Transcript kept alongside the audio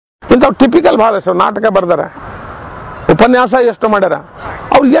ಇಂಥವು ಟಿಪಿಕಲ್ ಭಾಳ ಹೆಸರು ನಾಟಕ ಬರ್ದಾರ, ಉಪನ್ಯಾಸ ಎಷ್ಟು ಮಾಡ್ಯಾರ.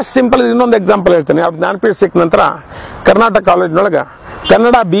 ಅವ್ರು ಎಷ್ಟು ಸಿಂಪಲ್. ಇನ್ನೊಂದು ಎಕ್ಸಾಂಪಲ್ ಹೇಳ್ತೀನಿ. ಅವ್ರು ಜ್ಞಾನಪೀಠ ಸಿಕ್ಕ ನಂತರ ಕರ್ನಾಟಕ ಕಾಲೇಜ್ನೊಳಗೆ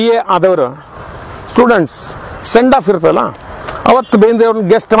ಕನ್ನಡ BA ಆದವರು ಸ್ಟೂಡೆಂಟ್ಸ್ ಸೆಂಡ್ ಆಫ್ ಇರ್ತಲ್ಲ, ಅವತ್ತು ಬೇಂದ್ರೆ ಅವ್ರನ್ನ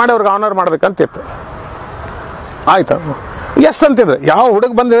ಗೆಸ್ಟ್ ಮಾಡಿ ಅವ್ರಿಗೆ ಆನರ್ ಮಾಡ್ಬೇಕಂತಿತ್ತು. ಆಯ್ತು, ಎಸ್ ಅಂತಿದ್ರು. ಯಾವ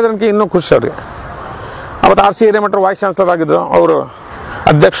ಹುಡುಗ ಬಂದು ಹೇಳಿದ್ರನ್ಕೆ ಇನ್ನೂ ಖುಷಿ ಅವ್ರಿಗೆ. ಅವತ್ತು RC ಹಿರೇಮಠರು ವೈಸ್ ಚಾನ್ಸಲರ್ ಆಗಿದ್ರು, ಅವರು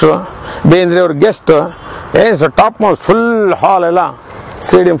ಅಧ್ಯಕ್ಷರು, ಬೇಂದ್ರೆ ಅವ್ರ ಗೆಸ್ಟ್. ಟಾಪ್ ಮೋಸ್ಟ್ ಫುಲ್ ಹಾಲ್ ಎಲ್ಲ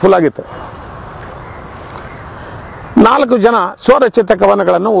ಸ್ಟೇಡಿಯಂ ಫುಲ್ ಆಗಿತ್ತು. 4 ಜನ ಸ್ವರಚಿತ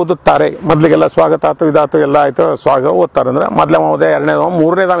ಕವನಗಳನ್ನು ಓದುತ್ತಾರೆ. ಮೊದಲಿಗೆಲ್ಲ ಸ್ವಾಗತ ಆಯ್ತು, ಇದಾಯ್ತು, ಎಲ್ಲ ಆಯ್ತು. ಸ್ವಾಗತ ಓದ್ತಾರೆ ಅಂದ್ರೆ ಮೊದಲೇ ಓದೆ, ಎರಡನೇದ,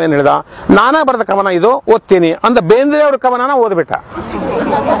 ಮೂರನೇದಾವ ಏನು ಹೇಳ್ದ, ನಾನೇ ಬರೆದ ಕವನ ಇದು ಓದ್ತೀನಿ ಅಂದ. ಬೇಂದ್ರೆ ಅವ್ರ ಕವನನ ಓದ್ಬಿಟ್ಟ.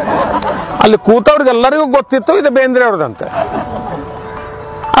 ಅಲ್ಲಿ ಕೂತವ್ರಿಗೆಲ್ಲರಿಗೂ ಗೊತ್ತಿತ್ತು ಇದು ಬೇಂದ್ರೆ ಅವ್ರದಂತೆ.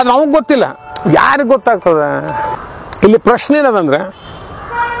 ಅದು ನಮಗ್ ಗೊತ್ತಿಲ್ಲ, ಯಾರಿಗೆ ಗೊತ್ತಾಗ್ತದ? ಇಲ್ಲಿ ಪ್ರಶ್ನೆ ಏನದಂದ್ರೆ,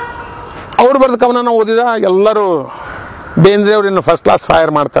 ಅವ್ರು ಬರೆದ ಕವನ ಓದಿದ ಎಲ್ಲರೂ ಬೇಂದ್ರೆ ಅವ್ರು ಇನ್ನು ಫಸ್ಟ್ ಕ್ಲಾಸ್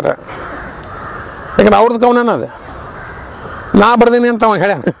ಫೈರ್ ಮಾಡ್ತಾರೆ. ಯಾಕಂದ್ರೆ ಅವ್ರದ್ದು ಕವನ ಅದೇ, ನಾ ಬರ್ದೀನಿ ಅಂತ ಅವ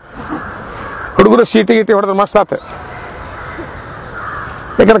ಹೇಳ. ಹುಡುಗರು ಸೀಟಿ ಗೀಟಿ ಹೊಡೆದ್ರೆ ಮಸ್ತ್ ಆತ.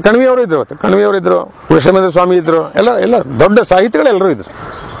 ಯಾಕಂದ್ರೆ ಕಣ್ವಿಯವರು ಇದ್ರು, ಕಣ್ವಿಯವರು ಇದ್ರು, ಕೃಷ್ಣೇಂದ್ರ ಸ್ವಾಮಿ ಇದ್ರು, ಎಲ್ಲ ದೊಡ್ಡ ಸಾಹಿತಿಗಳು ಎಲ್ಲರೂ ಇದ್ರು.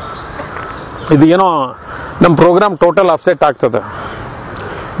 ಇದು ಏನೋ ನಮ್ಮ ಪ್ರೋಗ್ರಾಮ್ ಟೋಟಲ್ ಅಪ್ಸೆಟ್ ಆಗ್ತದೆ.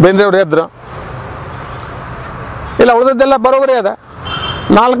 ಬೇಂದ್ರೆ ಅವ್ರು ಎದ್ರು ಇಲ್ಲ, ಉಳಿದದ್ದೆಲ್ಲ ಬರೋಬರಿ ಅದ.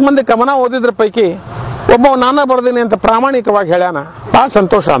 4 ಮಂದಿ ಕವನ ಓದಿದ್ರ ಪೈಕಿ ಒಬ್ಬ ನಾನ ಬರ್ದೀನಿ ಅಂತ ಪ್ರಾಮಾಣಿಕವಾಗಿ ಹೇಳ್ಯಾನ. ಭಾಳ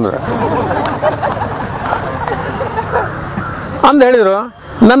ಸಂತೋಷ ಅಂದ್ರೆ ಅಂದ್ ಹೇಳಿದ್ರು.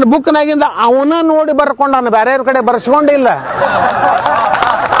 ನನ್ನ ಬುಕ್ನಾಗಿಂದ ಅವನ ನೋಡಿ ಬರ್ಕೊಂಡ, ನಾನು ಬೇರೆಯವ್ರ ಕಡೆ ಬರ್ಸ್ಕೊಂಡಿಲ್ಲ.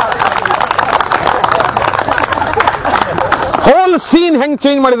 ಹೋಲ್ ಸೀನ್ ಹೆಂಗ್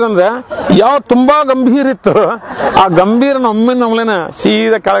ಚೇಂಜ್ ಮಾಡಿದಂದ್ರೆ, ಯಾವ ತುಂಬಾ ಗಂಭೀರ ಇತ್ತು ಆ ಗಂಭೀರನ ಒಮ್ಮಿನ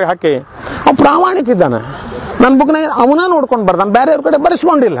ಸೀದಾ ಕೆಳಗೆ ಹಾಕಿ ಅವ್ ಪ್ರಾಮಾಣಿಕ ಇದ್ದಾನೆ. ನನ್ನ ಬುಕ್ನಾಗ ಅವನ ನೋಡ್ಕೊಂಡು ಬರ್ದಾನ, ಬೇರೆಯವ್ರ ಕಡೆ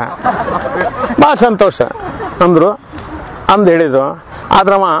ಬರ್ಸ್ಕೊಂಡಿಲ್ಲ. ಭಾಳ ಸಂತೋಷ ಅಂದ್ರು. ಅಂದ್ ಹೇಳಿದ್ರು.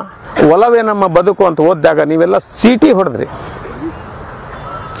 ಆದ್ರವ ಒಲವೇ ನಮ್ಮ ಬದುಕು ಅಂತ ಓದಿದಾಗ ನೀವೆಲ್ಲ ಚೀಟಿ ಹೊಡೆದ್ರಿ.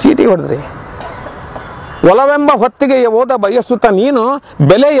 ಒಲವೆಂಬ ಹೊತ್ತಿಗೆ ಓದ ಬಯಸುತ್ತ ನೀನು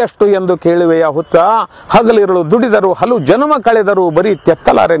ಬೆಲೆ ಎಷ್ಟು ಎಂದು ಕೇಳುವೆಯ ಹುಚ್ಚ. ಹಗಲಿರುಳು ದುಡಿದರು ಹಲವು ಜನ್ಮ ಕಳೆದರು ಬರೀ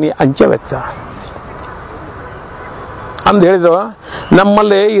ತೆತ್ತಲಾರೆ ನೀ ಅಂಚೆ ವೆಚ್ಚ ಅಂದ್ ಹೇಳಿದ್ರು.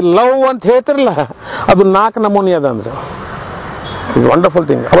 ನಮ್ಮಲ್ಲಿ ಈ ಲವ್ ಅಂತ ಹೇಳ್ತಿರಲ್ಲ, ಅದು 4 ನಮೂನಿ ಅದ ಅಂದ್ರೆ ಇದು ವಂಡರ್ಫುಲ್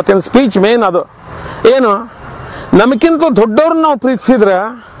ಥಿಂಗ್. ಅವತ್ತಿನ ಸ್ಪೀಚ್ ಮೇನ್ ಅದು ಏನು, ನಮಗಿಂತಲೂ ದೊಡ್ಡವ್ರನ್ನ ನಾವು ಪ್ರೀತಿಸಿದ್ರ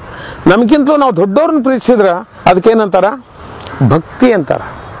ಅದಕ್ಕೇನಂತಾರ, ಭಕ್ತಿ ಅಂತಾರ.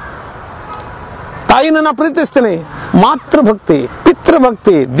 ತಾಯಿನ ನಾ ಪ್ರೀತಿಸ್ತೀನಿ, ಮಾತೃಭಕ್ತಿ,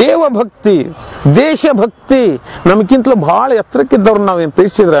 ಪಿತೃಭಕ್ತಿ, ದೇವಭಕ್ತಿ, ದೇಶಭಕ್ತಿ. ನಮಗಿಂತಲೂ ಬಹಳ ಎತ್ತರಕ್ಕಿದ್ದವ್ರನ್ನ ನಾವೇನು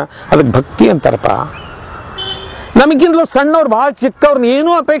ಪ್ರೀತಿಸಿದ್ರ ಅದಕ್ಕೆ ಭಕ್ತಿ ಅಂತಾರಪ್ಪ. ನಮಗಿಂತಲೂ ಸಣ್ಣವ್ರು ಬಹಳ ಚಿಕ್ಕವ್ರನ್ನ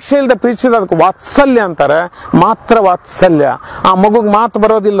ಏನೂ ಅಪೇಕ್ಷೆ ಇಲ್ಲದೆ ಪ್ರೀತಿಸಿದ ಅದಕ್ಕೆ ವಾತ್ಸಲ್ಯ ಅಂತಾರೆ. ಮಾತ್ರ ವಾತ್ಸಲ್ಯ. ಆ ಮಗುಗೆ ಮಾತು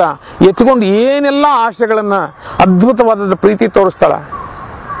ಬರೋದಿಲ್ಲ, ಎತ್ಕೊಂಡು ಏನೆಲ್ಲ ಆಶೆಗಳನ್ನ ಅದ್ಭುತವಾದ ಪ್ರೀತಿ ತೋರಿಸ್ತಾಳ.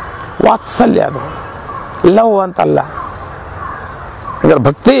 ವಾತ್ಸಲ್ಯ ಅದು, ಲವ್ ಅಂತಲ್ಲ. ಹಂಗಾರೆ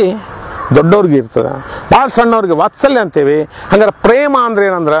ಭಕ್ತಿ ದೊಡ್ಡವ್ರಿಗೆ ಇರ್ತದ, ಭಾಳ ಸಣ್ಣವ್ರಿಗೆ ವಾತ್ಸಲ್ಯ ಅಂತೇವಿ. ಹಂಗಾರೆ ಪ್ರೇಮ ಅಂದ್ರೆ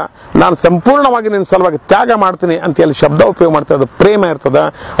ಏನಂದ್ರ, ನಾನು ಸಂಪೂರ್ಣವಾಗಿ ನಿನ್ನ ಸಲುವಾಗಿ ತ್ಯಾಗ ಮಾಡ್ತೀನಿ ಅಂತ ಎಲ್ಲಿ ಶಬ್ದ ಉಪಯೋಗ ಮಾಡ್ತದೆ ಅದು ಪ್ರೇಮ ಇರ್ತದ.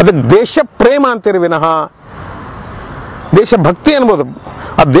 ಅದಕ್ಕೆ ದೇಶ ಪ್ರೇಮ ಅಂತೀರಿ ವಿನಃ ದೇಶಭಕ್ತಿ ಅನ್ಬೋದು.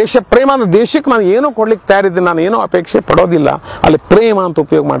 ಆ ದೇಶ ಪ್ರೇಮ ಅಂದ್ರೆ ದೇಶಕ್ಕೆ ನಾನು ಏನೂ ಕೊಡ್ಲಿಕ್ಕೆ ತಯಾರಿದ್ದೀನಿ, ನಾನು ಏನೂ ಅಪೇಕ್ಷೆ ಪಡೋದಿಲ್ಲ, ಅಲ್ಲಿ ಪ್ರೇಮ ಅಂತ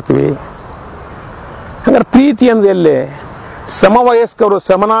ಉಪಯೋಗ ಮಾಡ್ತೀವಿ. ಹಂಗಾರೆ ಪ್ರೀತಿ ಅಂದ್ರೆ ಎಲ್ಲಿ, ಸಮವಯಸ್ಕರು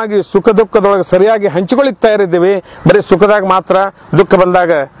ಸಮನಾಗಿ ಸುಖ ದುಃಖದೊಳಗೆ ಸರಿಯಾಗಿ ಹಂಚಿಕೊಳ್ಳಿಕ್ಕೆ ತಯಾರಿದ್ದೀವಿ. ಬರೀ ಸುಖದಾಗ ಮಾತ್ರ, ದುಃಖ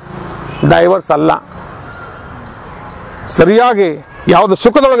ಬಂದಾಗ ಡೈವರ್ಸ್ ಅಲ್ಲ. ಸರಿಯಾಗಿ ಯಾವುದು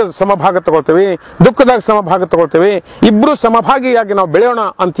ಸುಖದೊಳಗೆ ಸಮಭಾಗ ತಗೊಳ್ತೀವಿ, ದುಃಖದಾಗ ಸಮಭಾಗ ತಗೊಳ್ತೀವಿ, ಇಬ್ರು ಸಮಭಾಗಿಯಾಗಿ ನಾವು ಬೆಳೆಯೋಣ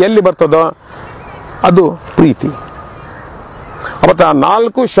ಅಂತ ಎಲ್ಲಿ ಬರ್ತದೋ ಅದು ಪ್ರೀತಿ. ಅವತ್ತು ಆ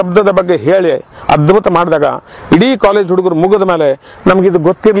 4 ಶಬ್ದದ ಬಗ್ಗೆ ಹೇಳಿ ಅದ್ಭುತ ಮಾಡಿದಾಗ ಇಡೀ ಕಾಲೇಜ್ ಹುಡುಗರು ಮುಗಿದ ಮೇಲೆ ನಮ್ಗಿದು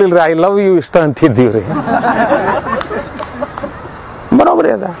ಗೊತ್ತಿರ್ಲಿಲ್ಲ, ಐ ಲವ್ ಯು ಇಷ್ಟ ಅಂತಿದ್ದೀವ್ರಿ.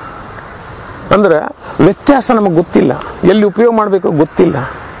 ಬರೋಬರಿ ಅದ ಅಂದ್ರೆ ವ್ಯತ್ಯಾಸ ನಮಗೆ ಗೊತ್ತಿಲ್ಲ, ಎಲ್ಲಿ ಉಪಯೋಗ ಮಾಡಬೇಕು ಗೊತ್ತಿಲ್ಲ.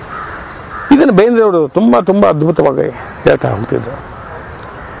 ಇದನ್ನು ಬೇಂದ್ರೆಯವರು ತುಂಬಾ ತುಂಬಾ ಅದ್ಭುತವಾಗಿ ಹೇಳ್ತಾ ಹೋಗ್ತಿದ್ರು.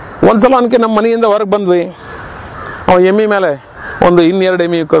 ಒಂದ್ಸಲ ಅನ್ಕೆ ನಮ್ಮ ಮನೆಯಿಂದ ಹೊರಗೆ ಬಂದ್ವಿ. ಅವ ಎಮ್ಮಿ ಮೇಲೆ ಒಂದು 2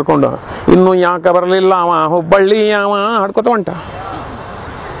 ಎಮ್ಮಿ ಕರ್ಕೊಂಡು, ಇನ್ನು ಯಾಕೆ ಬರಲಿಲ್ಲ ಅವ ಹುಬ್ಬಳ್ಳಿ ಅವ ಹಾಡ್ಕೊತ ಹೊಂಟ.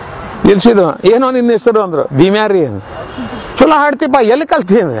 ನಿಲ್ಸಿದ್ರು. ಏನೋ ನಿನ್ನ ಹೆಸರು ಅಂದ್ರು. ಭೀಮ್ಯಾರಿ. ಚಲೋ ಹಾಡ್ತಿಪ್ಪ, ಎಲ್ಲಿ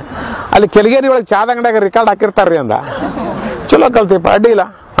ಕಲ್ತಿ ಅಂದ್ರೆ, ಅಲ್ಲಿ ಕೆಳಗೇರಿ ಒಳಗೆ ಚಾದ ಅಂಗಡಿಯಾಗ ರೆಕಾರ್ಡ್ ಹಾಕಿರ್ತಾರ್ರಿ ಅಂದ. ಚಲೋ ಕಲ್ತಿಪ್ಪ, ಅಡ್ಡಿಲ್ಲ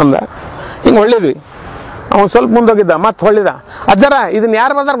ಅಂದ. ಹಿಂಗೆ ಹೊಳ್ಳಿದ್ವಿ. ಅವನು ಸ್ವಲ್ಪ ಮುಂದೋಗಿದ್ದ, ಮತ್ತೆ ಹೊಳ್ಳಿದ. ಅಜ್ಜರ ಇದನ್ನ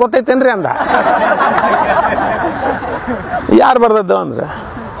ಯಾರು ಬರ್ದಾರ ಗೊತ್ತೈತೇನ್ರಿ ಅಂದ. ಯಾರು ಬರ್ದದ್ದು ಅಂದ್ರೆ,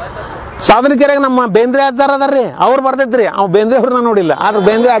 ಸಾಧನಕೆರೆಗೆ ನಮ್ಮ ಬೇಂದ್ರೆ ಅಜ್ಜಾರ್ ಅದಾರ್ರಿ, ಅವ್ರು ಬರ್ದಿದ್ರಿ. ಅವ್ ಬೇಂದ್ರೆ ಅವ್ರನ್ನ ನೋಡಿಲ್ಲ, ಆದ್ರೆ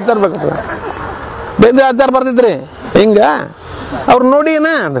ಬೇಂದ್ರೆ ಅಜ್ಜಾರ್ ಬೇಕು. ಬೇಂದ್ರೆ ಅಜ್ಜಾರ್ ಬರ್ದಿದ್ರಿ ಹಿಂಗ, ಅವ್ರು ನೋಡಿನ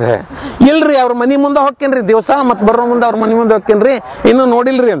ಅಂದ್ರೆ, ಇಲ್ರಿ ಅವ್ರ ಮನಿ ಮುಂದೆ ಹೋಗ್ಕೇನ್ರಿ ದಿವಸ, ಮತ್ತೆ ಬರೋ ಮುಂದೆ ಅವ್ರ ಮನಿ ಮುಂದೆ ಹೋಗ್ಕೇನ್ರಿ, ಇನ್ನೂ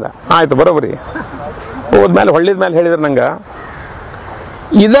ನೋಡಿಲ್ರಿ ಅಂದ. ಆಯ್ತು ಬರೋಬರಿ. ಹೋದ್ಮೇಲೆ ಹೊಳ್ಳಿದ ಮೇಲೆ ಹೇಳಿದ್ರು ನಂಗ,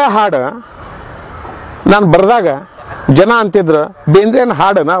 ಇದ ಹಾಡು ನಾನು ಬರ್ದಾಗ ಜನ ಅಂತಿದ್ರು ಬೇಂದ್ರೇನ್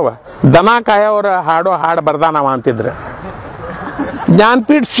ಹಾಡು ನಾವ ದನ ಕಾಯೋರ ಹಾಡೋ ಹಾಡು ಬರ್ದಾನವ ಅಂತಿದ್ರು.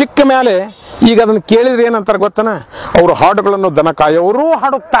 ಜ್ಞಾನಪೀಠ ಸಿಕ್ಕ ಮೇಲೆ ಈಗ ಅದನ್ನ ಕೇಳಿದ್ರೆ ಏನಂತಾರ ಗೊತ್ತನ, ಅವ್ರ ಹಾಡುಗಳನ್ನು ದನ ಕಾಯೋರು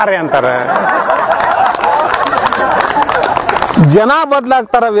ಹಾಡುತ್ತಾರೆ ಅಂತಾರೆ. ಜನ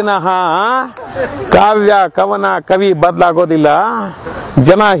ಬದಲಾಗ್ತಾರ ವಿನಃ ಕಾವ್ಯ ಕವನ ಕವಿ ಬದಲಾಗೋದಿಲ್ಲ.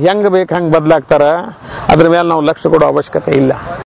 ಜನ ಹೆಂಗ್ ಬೇಕು ಹಂಗ್ ಬದಲಾಗ್ತಾರ. ಅದ್ರ ಮೇಲೆ ನಾವು ಲಕ್ಷ್ಯ ಕೊಡೋ ಅವಶ್ಯಕತೆ ಇಲ್ಲ.